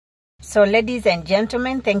So ladies and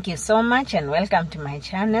gentlemen, thank you so much and welcome to my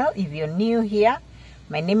channel. If you're new here,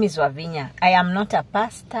 my name is Wavinya. I am not a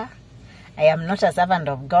pastor. I am not a servant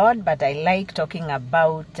of God, but I like talking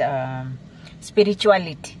about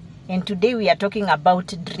spirituality. And today we are talking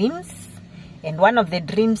about dreams. And one of the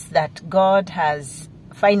dreams that God has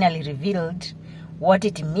finally revealed what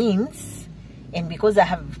it means. And because I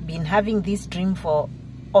have been having this dream for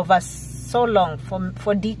over so long,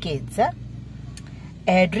 for decades,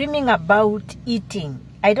 dreaming about eating.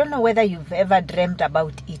 I don't know whether you've ever dreamt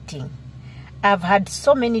about eating. I've had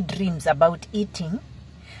so many dreams about eating,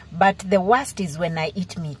 but the worst is when I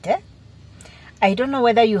eat meat. I don't know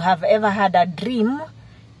whether you have ever had a dream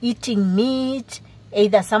eating meat,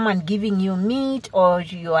 either someone giving you meat or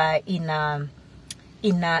you are in a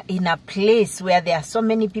place where there are so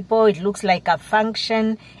many people, it looks like a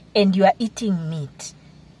function, and you are eating meat.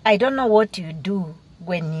 I don't know what you do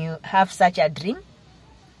when you have such a dream.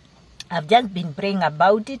 I've just been praying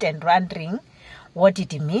about it and wondering what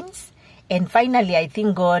it means. And finally, I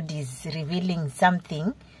think God is revealing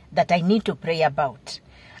something that I need to pray about.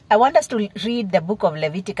 I want us to read the book of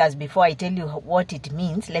Leviticus before I tell you what it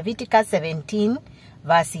means. Leviticus 17,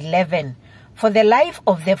 verse 11. For the life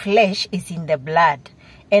of the flesh is in the blood,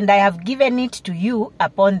 and I have given it to you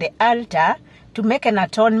upon the altar to make an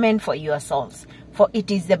atonement for your souls. For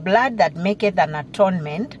it is the blood that maketh an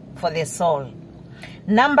atonement for the soul.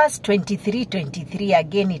 Numbers 23:23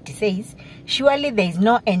 again it says, surely there is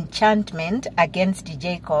no enchantment against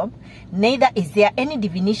Jacob, neither is there any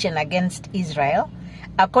divination against Israel.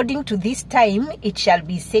 According to this time it shall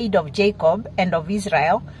be said of Jacob and of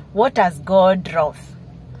Israel, what has God wrought?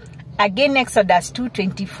 Again Exodus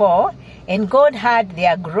 2:24, and God heard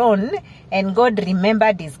their groan, and God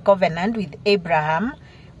remembered his covenant with Abraham,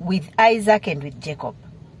 with Isaac, and with Jacob.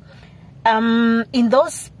 In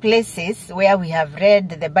those places where we have read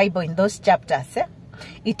the Bible, in those chapters,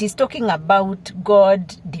 it is talking about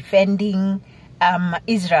God defending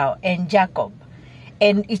Israel and Jacob.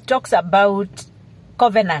 And it talks about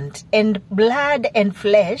covenant, and blood and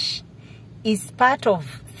flesh is part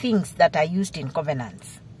of things that are used in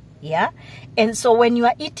covenants. Yeah? And so when you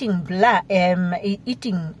are eating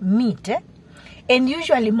eating meat, and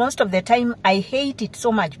usually most of the time I hate it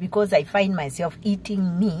so much because I find myself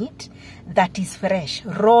eating meat that is fresh,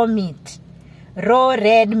 raw meat, raw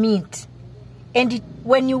red meat. And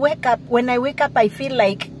when I wake up, I feel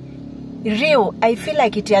like real. I feel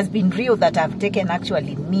like it has been real that I've taken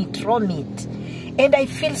actually meat, raw meat. And I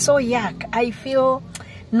feel so yuck. I feel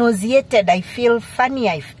nauseated. I feel funny.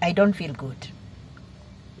 I don't feel good.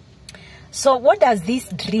 So what does these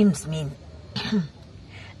dreams mean?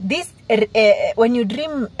 When you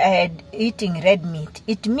dream eating red meat,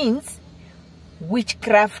 it means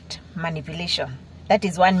witchcraft manipulation. That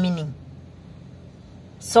is one meaning.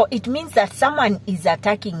 So it means that someone is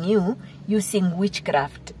attacking you using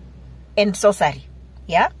witchcraft and sorcery.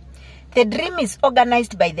 Yeah? The dream is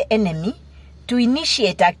organized by the enemy to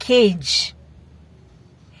initiate a cage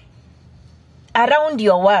around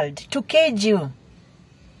your world, to cage you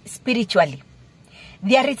spiritually.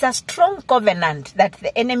 There is a strong covenant that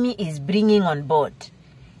the enemy is bringing on board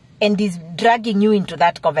and is dragging you into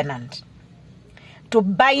that covenant to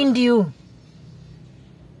bind you.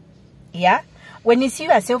 Yeah? When you see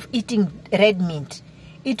yourself eating red meat,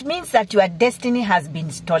 it means that your destiny has been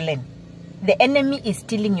stolen. The enemy is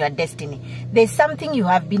stealing your destiny. There's something you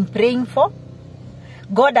have been praying for.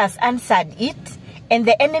 God has answered it, and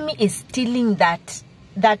the enemy is stealing that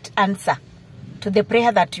answer to the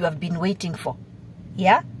prayer that you have been waiting for.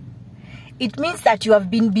 Yeah? It means that you have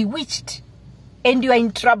been bewitched and you are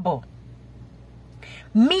in trouble.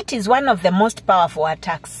 Meat is one of the most powerful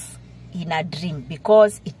attacks in a dream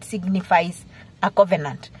because it signifies a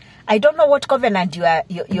covenant. I don't know what covenant you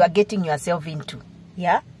are getting yourself into.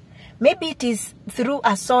 Yeah? Maybe it is through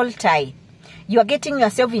a soul tie. You are getting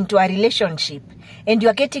yourself into a relationship and you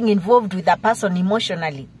are getting involved with a person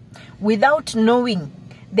emotionally without knowing.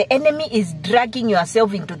 The enemy is dragging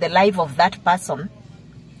yourself into the life of that person.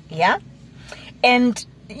 Yeah? And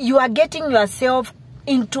you are getting yourself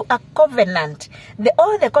into a covenant.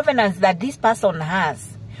 All the covenants that this person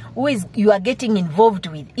has, you are getting involved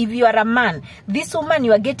with. If you are a man, this woman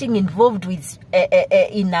you are getting involved with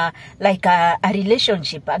in a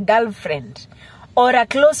relationship, a girlfriend, or a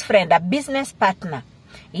close friend, a business partner.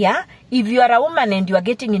 Yeah? If you are a woman and you are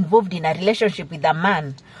getting involved in a relationship with a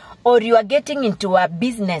man, or you are getting into a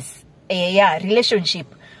business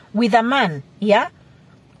relationship with a man, yeah?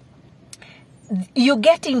 You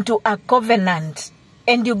get into a covenant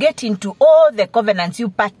and you get into all the covenants. You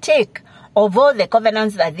partake of all the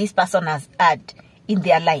covenants that this person has had in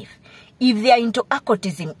their life. if they are into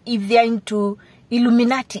occultism, if they are into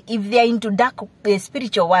Illuminati, if they are into dark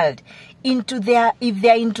spiritual world, if they are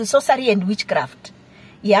into sorcery and witchcraft,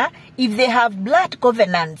 yeah, if they have blood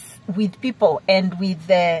covenants with people and with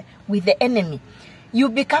the enemy, you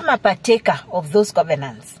become a partaker of those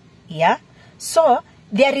covenants, yeah. So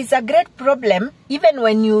there is a great problem even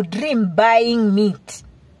when you dream buying meat.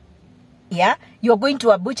 Yeah, you're going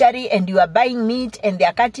to a butchery and you are buying meat and they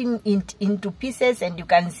are cutting it into pieces and you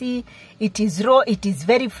can see it is raw, it is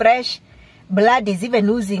very fresh. Blood is even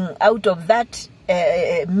oozing out of that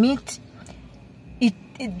meat.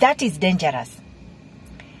 That is dangerous.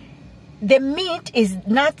 The meat is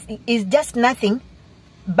just nothing,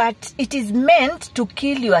 but it is meant to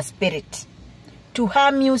kill your spirit, to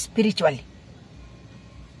harm you spiritually.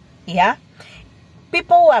 Yeah,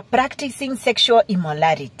 people who are practicing sexual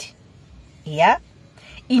immorality, yeah,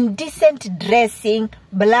 indecent dressing,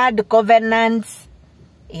 blood covenants,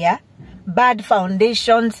 yeah, bad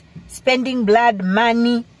foundations, spending blood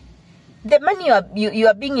money. The money you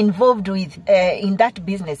are being involved with in that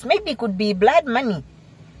business, maybe it could be blood money.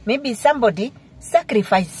 Maybe somebody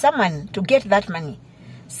sacrificed someone to get that money.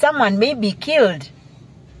 Someone may be killed,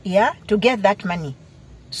 yeah, to get that money.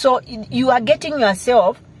 So you are getting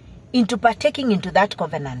yourself into partaking into that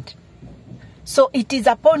covenant. So it is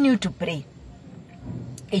upon you to pray.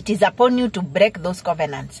 It is upon you to break those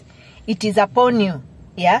covenants. It is upon you,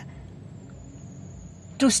 yeah,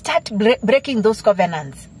 to start breaking those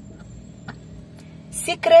covenants.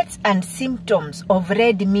 Secrets and symptoms of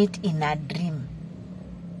red meat in a dream.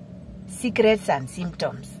 Secrets and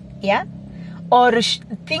symptoms, yeah, or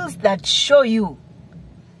things that show you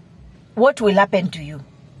what will happen to you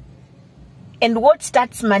and what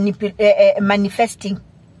starts manifesting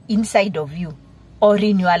inside of you or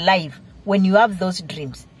in your life when you have those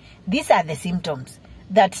dreams. These are the symptoms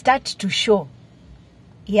that start to show,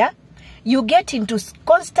 yeah. You get into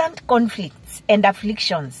constant conflicts and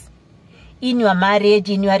afflictions in your marriage,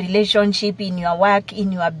 in your relationship, in your work,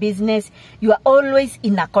 in your business. You are always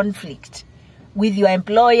in a conflict with your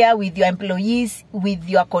employer, with your employees, with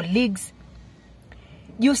your colleagues.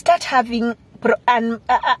 You start having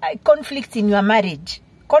conflicts in your marriage,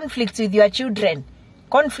 conflicts with your children,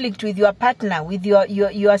 conflict with your partner, with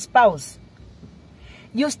your spouse.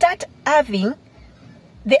 You start having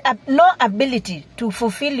no ability to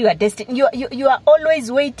fulfill your destiny. You are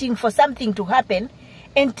always waiting for something to happen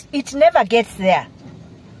and it never gets there.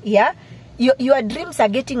 Yeah, your dreams are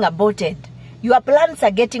getting aborted. Your plans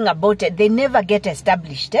are getting aborted. They never get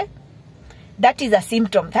established. That is a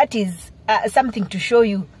symptom. That is something to show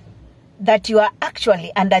you that you are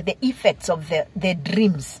actually under the effects of the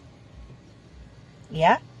dreams.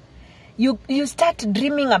 Yeah, you start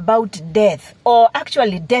dreaming about death, or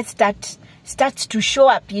actually death starts to show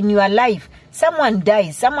up in your life. Someone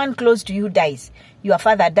dies, someone close to you dies. Your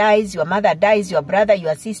father dies, your mother dies, your brother,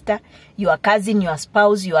 your sister, your cousin, your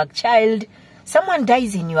spouse, your child. Someone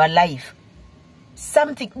dies in your life.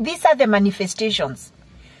 These are the manifestations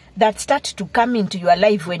that start to come into your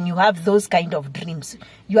life when you have those kind of dreams.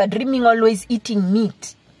 You are dreaming always eating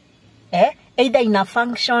meat. Either in a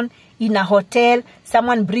function, in a hotel,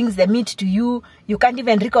 someone brings the meat to you. You can't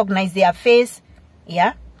even recognize their face.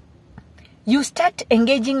 Yeah. You start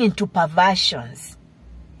engaging into perversions.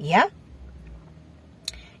 Yeah.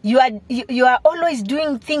 You are always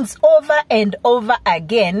doing things over and over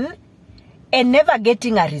again and never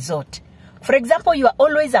getting a result. For example, you are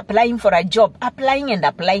always applying for a job, applying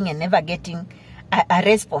and never getting a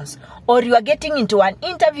response. Or you are getting into an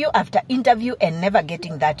interview after interview and never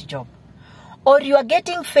getting that job. Or you are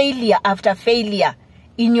getting failure after failure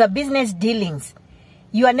in your business dealings.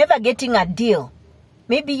 You are never getting a deal.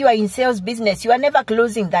 Maybe you are in sales business. You are never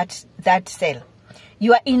closing that sale.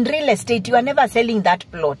 You are in real estate. You are never selling that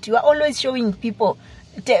plot. You are always showing people,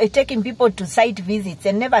 taking people to site visits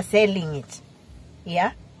and never selling it.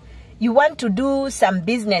 Yeah. You want to do some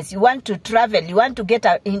business. You want to travel. You want to get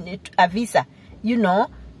a visa, you know,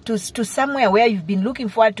 to somewhere where you've been looking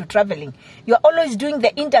forward to traveling. You are always doing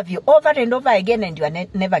the interview over and over again and you are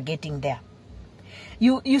never getting there.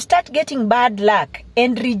 You start getting bad luck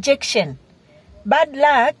and rejection. Bad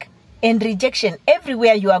luck and rejection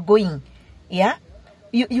everywhere you are going. Yeah.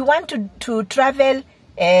 You want to travel,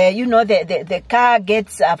 you know, the car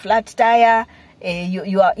gets a flat tire,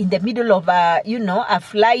 you are in the middle of a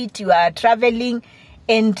flight, you are traveling,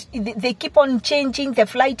 and they keep on changing the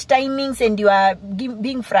flight timings and you are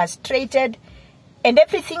being frustrated, and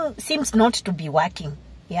everything seems not to be working,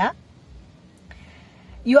 yeah?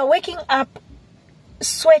 You are waking up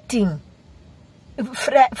sweating,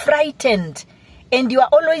 frightened, and you are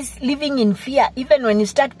always living in fear. Even when you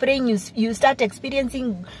start praying, you start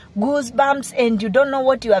experiencing goosebumps, and you don't know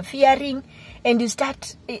what you are fearing, and you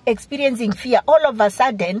start experiencing fear. All of a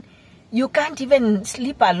sudden, you can't even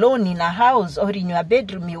sleep alone in a house or in your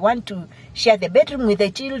bedroom. You want to share the bedroom with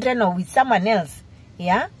the children or with someone else.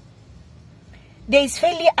 Yeah? There is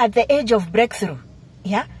failure at the edge of breakthrough.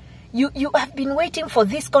 Yeah? You have been waiting for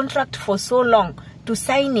this contract for so long to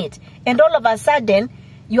sign it, and all of a sudden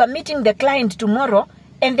you are meeting the client tomorrow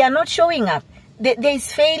and they are not showing up. There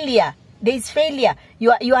is failure. There is failure.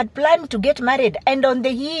 You had planned to get married, and on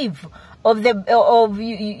the eve of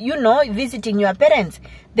visiting your parents,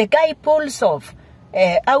 the guy pulls off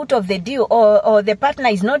out of the deal, or the partner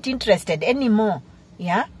is not interested anymore.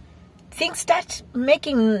 Yeah, things start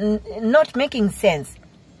not making sense.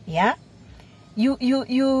 Yeah.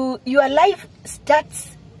 Your life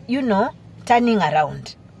starts, turning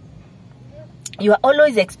around. You are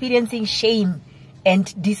always experiencing shame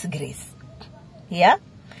and disgrace. Yeah?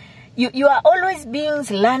 You are always being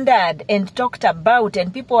slandered and talked about,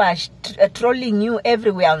 and people are trolling you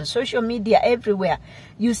everywhere, on social media, everywhere.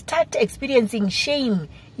 You start experiencing shame,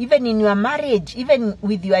 even in your marriage, even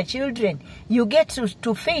with your children. You get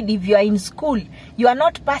to fail if you are in school. You are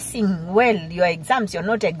not passing well your exams. You are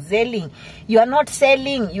not excelling. You are not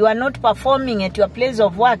selling. You are not performing at your place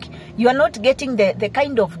of work. You are not getting the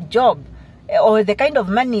kind of job or the kind of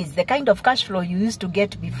monies, the kind of cash flow you used to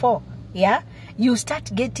get before. Yeah? You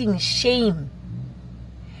start getting shame.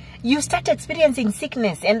 You start experiencing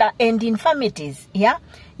sickness and infirmities. Yeah?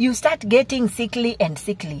 You start getting sickly and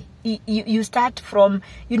sickly. You start from,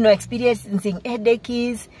 experiencing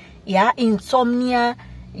headaches, yeah, insomnia,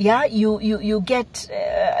 yeah, you get,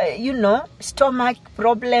 stomach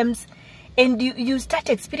problems, and you start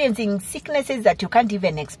experiencing sicknesses that you can't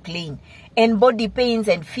even explain, and body pains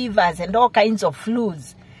and fevers and all kinds of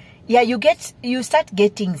flus. Yeah, you start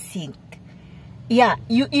getting sick. Yeah,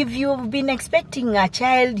 if you've been expecting a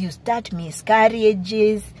child, you start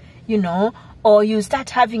miscarriages, or you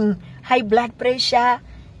start having high blood pressure,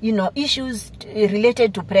 issues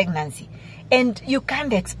related to pregnancy, and you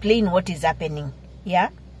can't explain what is happening. Yeah.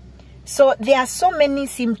 So there are so many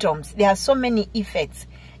symptoms, there are so many effects,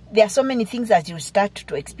 there are so many things that you start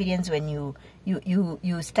to experience when you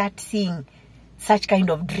start seeing such kind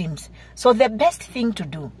of dreams. So the best thing to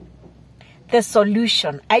do, the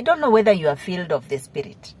solution, I don't know whether you are filled of the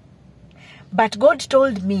Spirit, but God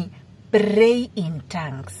told me, pray in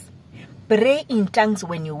tongues. Pray in tongues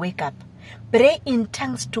when you wake up. Pray in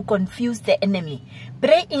tongues to confuse the enemy.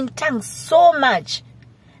 Pray in tongues so much,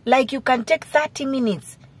 like you can take 30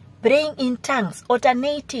 minutes praying in tongues,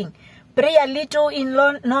 alternating. Pray a little in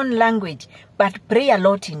known language, but pray a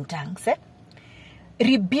lot in tongues.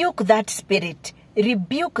 Rebuke that spirit.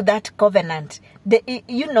 Rebuke that covenant.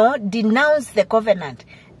 Denounce the covenant.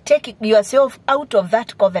 Take yourself out of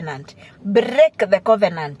that covenant. Break the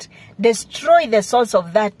covenant. Destroy the source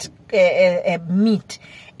of that meat.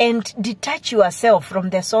 And detach yourself from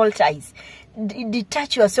the soul ties.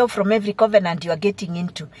 Detach yourself from every covenant you are getting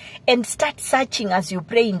into. And start searching as you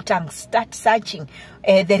pray in tongues. Start searching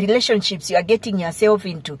the relationships you are getting yourself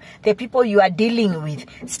into. The people you are dealing with.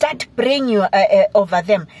 Start praying over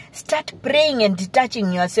them. Start praying and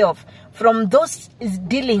detaching yourself from those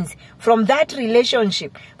dealings, from that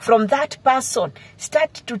relationship, from that person.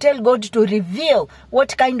 Start to tell God to reveal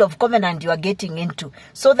what kind of covenant you are getting into,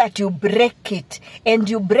 so that you break it and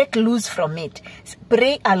you break loose from it.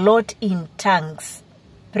 Pray a lot in tongues.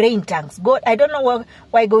 Pray in tongues. God, I don't know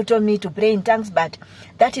why God told me to pray in tongues, but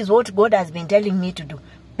that is what God has been telling me to do.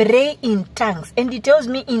 Pray in tongues. And He tells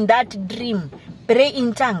me in that dream, pray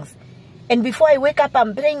in tongues. And before I wake up,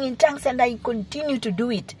 I'm praying in tongues, and I continue to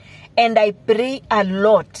do it. And I pray a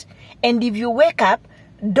lot. And if you wake up,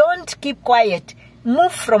 don't keep quiet.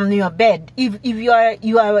 Move from your bed. If you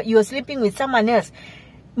are sleeping with someone else,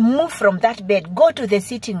 move from that bed. Go to the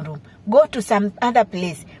sitting room. Go to some other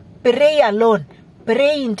place. Pray alone.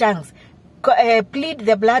 Pray in tongues. Plead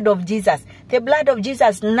the blood of Jesus. The blood of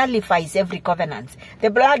Jesus nullifies every covenant. The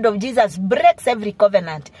blood of Jesus breaks every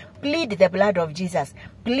covenant. Plead the blood of Jesus.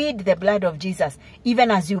 Plead the blood of Jesus. Even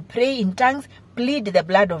as you pray in tongues, plead the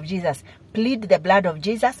blood of Jesus. Plead the blood of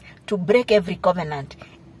Jesus to break every covenant.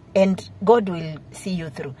 And God will see you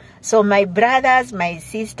through. So my brothers, my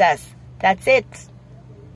sisters, that's it.